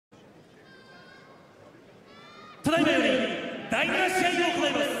ただいまより第7試合を行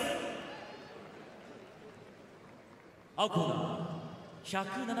います。青コーナ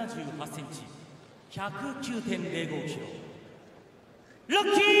ー178センチ、109.05キロ、ロッキ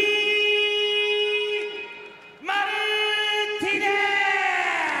ー・マルティネ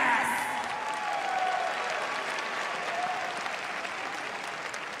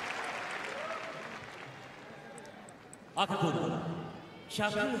ス。赤コーナー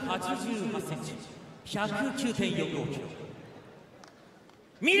188センチ、109.45キロ、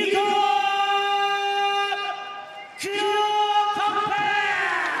ミルコ・クロコップ。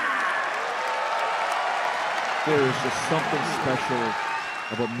 There is just something special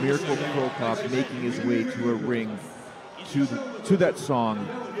about Mirko Cro Cop making his way to a ring, to that song,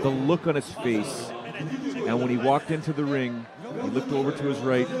 the look on his face, and when he walked into the ring, he looked over to his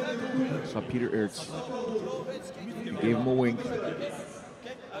right, saw Peter Ertz, he gave him a wink,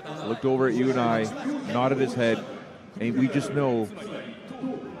 looked over at you and I, nodded his head, and we just know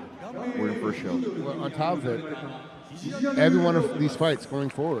we're in for a show. Well, on top of it, every one of these fights going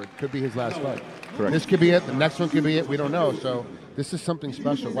forward could be his last fight. Correct. This could be it, the next one could be it, we don't know. So this is something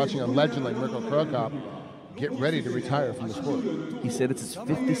special. Watching a legend like Mirko Cro Cop get ready to retire from the sport. He said it's his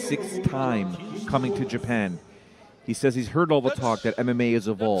 56th time coming to Japan. He says he's heard all the talk that MMA has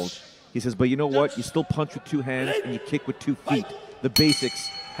evolved. He says, but you know what? You still punch with 2 hands and you kick with 2 feet. The basics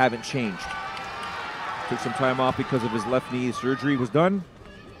haven't changed. Took some time off because of his left knee. Surgery was done.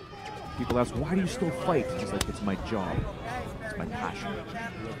 People ask, why do you still fight? He's like, it's my job. It's my passion.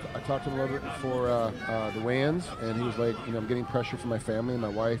 I talked to him a little bit before the weigh-ins, and he was like, you know, I'm getting pressure from my family, my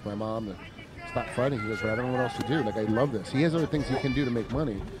wife, my mom, to stop fighting. He goes, but I don't know what else to do. Like, I love this. He has other things he can do to make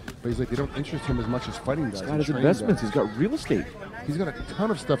money, but he's like, they don't interest him as much as fighting does. He's got his investments. He's got real estate. He's got a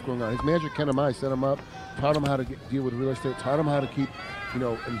ton of stuff going on. His manager, Ken Amai, set him up, taught him how to deal with real estate, taught him how to keep, you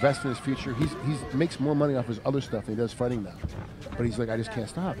know, invest in his future. He makes more money off his other stuff than he does fighting now. But he's like, I just can't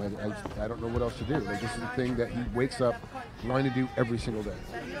stop. I don't know what else to do. Like, this is the thing that he wakes up wanting to do every single day.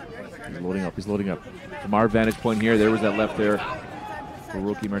 He's loading up. He's loading up. From our vantage point here, there was that left there for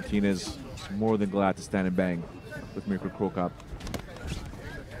Roque Martinez. He's more than glad to stand and bang with Mirko Cro Cop.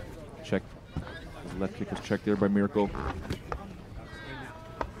 Check. His left kick was checked there by Mirko.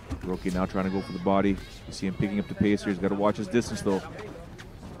 Roque now trying to go for the body. You see him picking up the pace here. He's got to watch his distance, though.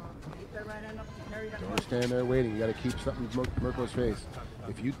 Don't stand there waiting. You got to keep something in Mirko's face.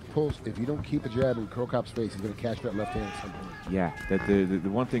 If you don't keep a jab in Cro Cop's face, he's going to catch that left hand at some point. Yeah, the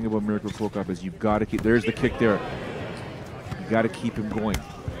one thing about Mirko Cro Cop is you've got to keep. There's the kick there. You got to keep him going.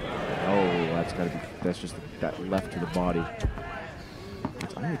 Oh, that's got to be. That's just that left to the body.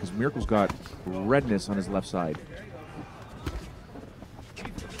 It's ironic because Mirko's got redness on his left side.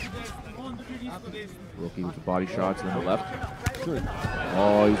 Roque with the body shots on the left. Good.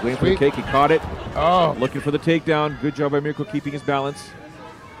 Oh, he's waiting for the kick. He caught it. Oh, Looking for the takedown. Good job by Mirko keeping his balance.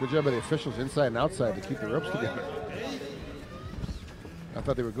 good job by the officials inside and outside to keep the ropes together. I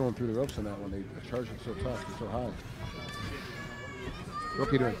thought they were going through the ropes on that one. They charged it so tough and so high. Roque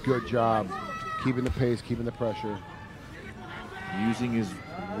doing a good job keeping the pace, keeping the pressure. Using his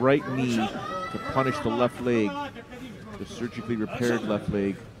right knee to punish the left leg, the surgically repaired left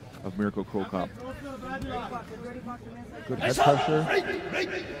leg of Mirko Cro Cop. Good head pressure.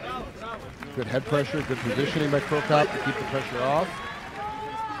 Good head pressure. Good positioning by Cro Cop to keep the pressure off.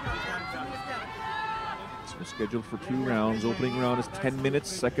 So scheduled for 2 rounds. Opening round is 10 minutes.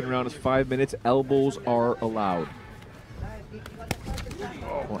 Second round is 5 minutes. Elbows are allowed.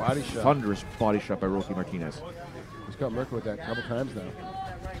 Oh, body shot. Thunderous body shot by Roque Martinez. He's got Mirko with that a couple times now.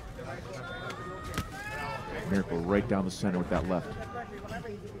 Mirko right down the center with that left.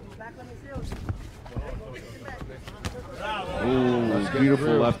 Oh, beautiful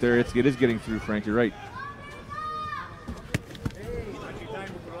through. left there. It is getting through, Frank. You're right.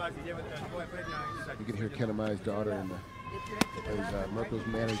 You can hear Ken Amai's daughter and Mirko's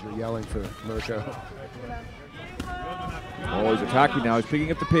manager yelling for Mirko. Oh, he's attacking now. He's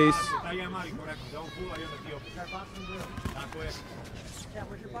picking up the pace.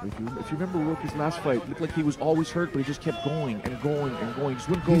 If you remember Roque's last fight, it looked like he was always hurt, but he just kept going and going and going. He just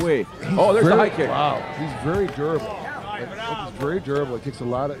wouldn't go away. Oh, there's the high kick. Wow, he's very durable. He's very durable. It takes a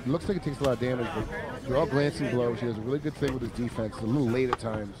lot of. It looks like it takes a lot of damage, but they're all glancing blows. He has a really good thing with his defense. It's a little late at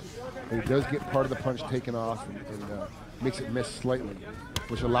times, but he does get part of the punch taken off and makes it miss slightly,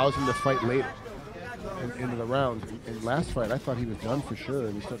 which allows him to fight later into the round. In last fight, I thought he was done for sure,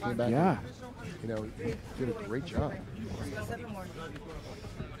 and he still came back. Yeah. And, you know, he did a great job.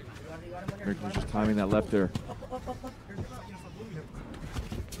 Mirko's just timing that left there.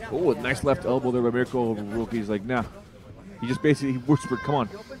 Oh, a nice left elbow there by Mirko. Roque's like, nah. He just basically whispered, come on.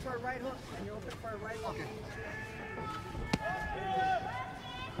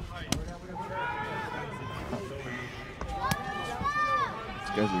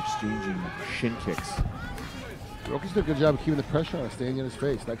 These guys are exchanging shin kicks. Roque's did a good job of keeping the pressure on, staying in his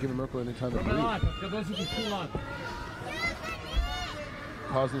face, not giving Mirko any time to breathe.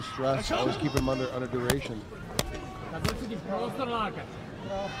 Causing stress, always keep him under duration.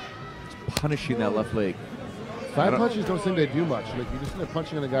 Punishing that left leg. Side punches don't seem to do much. Like, you're just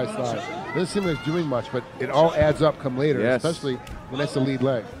punching on the guy's side. It doesn't seem like it's doing much, but it all adds up come later, especially when that's the lead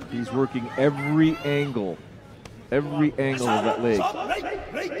leg. He's working every angle of that leg.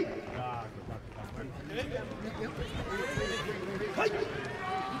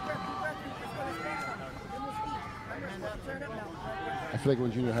 I feel like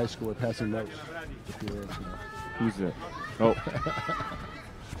when junior high school we're passing notes. Who's that? Oh.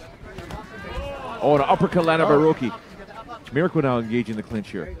 Oh, an uppercut landed by Roque. Mirko now engaging the clinch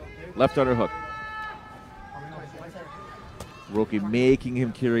here. Left underhook. Roque making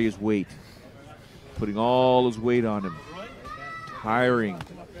him carry his weight. Putting all his weight on him. Tiring.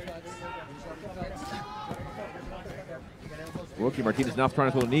 Roque Martinez now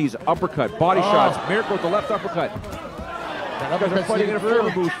trying to throw the knees. Uppercut, body shots. Mirko with the left uppercut. That uppercut fighting in a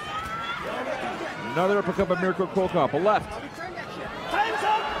fairly boost. Another uppercut by Mirko Cro Cop. A left.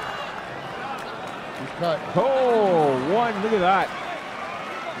 Cut. Oh, one. Look at that.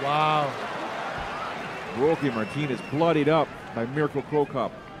 Wow. Roque Martinez bloodied up by Mirko Cro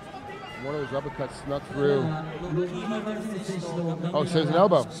Cop. One of those uppercuts snuck through. Oh, so there's an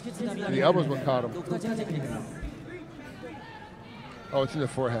elbow. The elbow's what caught him. Oh, it's in the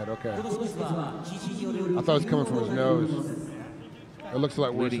forehead. Okay. I thought it was coming from his nose. It looks a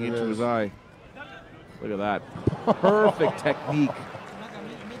lot worse Bleeding than into it his is. eye. Look at that. Perfect technique.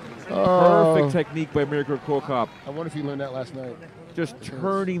 Perfect technique by Mirko Cro Cop. I wonder if he learned that last night. Just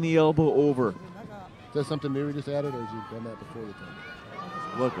turning the elbow over. Is that something new he just added, or has he done that before the time?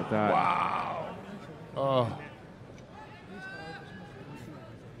 Look at that. Wow. Oh.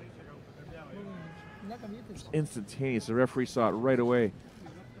 Just instantaneous. The referee saw it right away.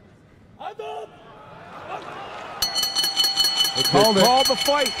 They called the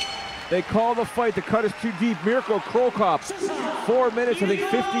fight. They call the fight. The cut is too deep. Mirko Cro Cop, 4 minutes, I think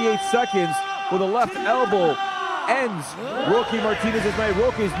 58 seconds with a left elbow. Ends Roque Martinez's night.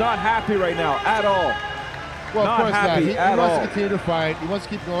 Roque's not happy right now at all. Well, not of course not. He wants to continue to fight. He wants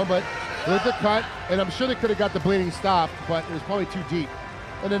to keep going, but with the cut, and I'm sure they could have got the bleeding stopped, but it was probably too deep.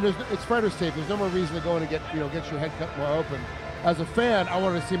 And then it's fighter's safe. There's no more reason to go in and get your head cut more open. As a fan, I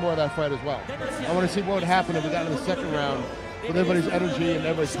wanted to see more of that fight as well. I want to see what would happen if we got in the second round with everybody's energy and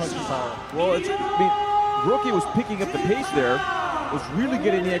everybody's punching power. Well, Roque was picking up the pace there, was really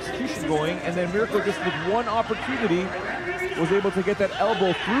getting the execution going, and then Mirko just with one opportunity was able to get that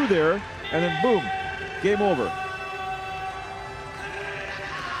elbow through there, and then boom, game over.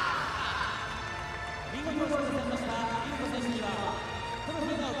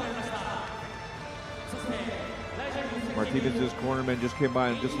 Martinez's cornerman just came by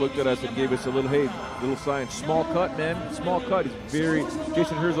and just looked at us and gave us a little sign. Small cut, man, small cut. He's very,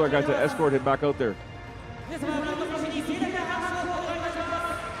 Jason Herzog got to escort him back out there. Well,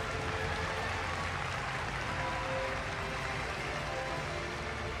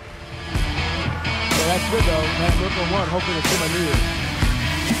 that's good though. Mirko won. Hopefully to see my New Year's.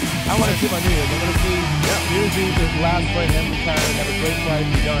 I want to see my New Year's. I want to see New Year's Eve, his last fight, him retired, have a great fight,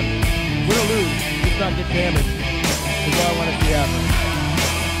 and be done. Win or lose, just not get damaged. Is all I want to see happen.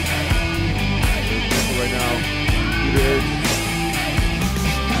 Right now,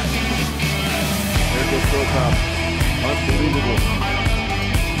 there goes Cro Cop. Unbelievable.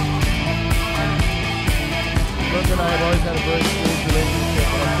 Mirko and I have always had a very close relationship.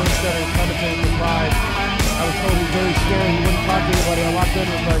 When I first started commentating for Pride, I was told he was very scared. He wouldn't talk to anybody. I walked in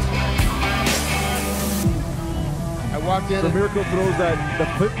and was like, So Mirko throws the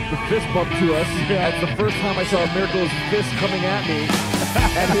fist bump to us. Yeah. That's the first time I saw Mirko's fist coming at me,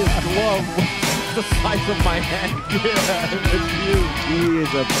 and his glove was the size of my hand. Yeah, it's huge. He is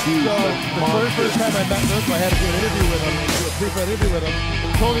a beast. So the first time I met Mirko, I had to do an interview with him, do a pre-fight interview with him.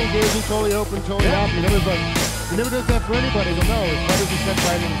 Totally engaging, totally open, totally happy. He never does that for anybody. He'll know. His brothers are set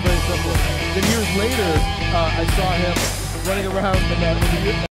fighting. It's very simple. Then years later, I saw him running around in the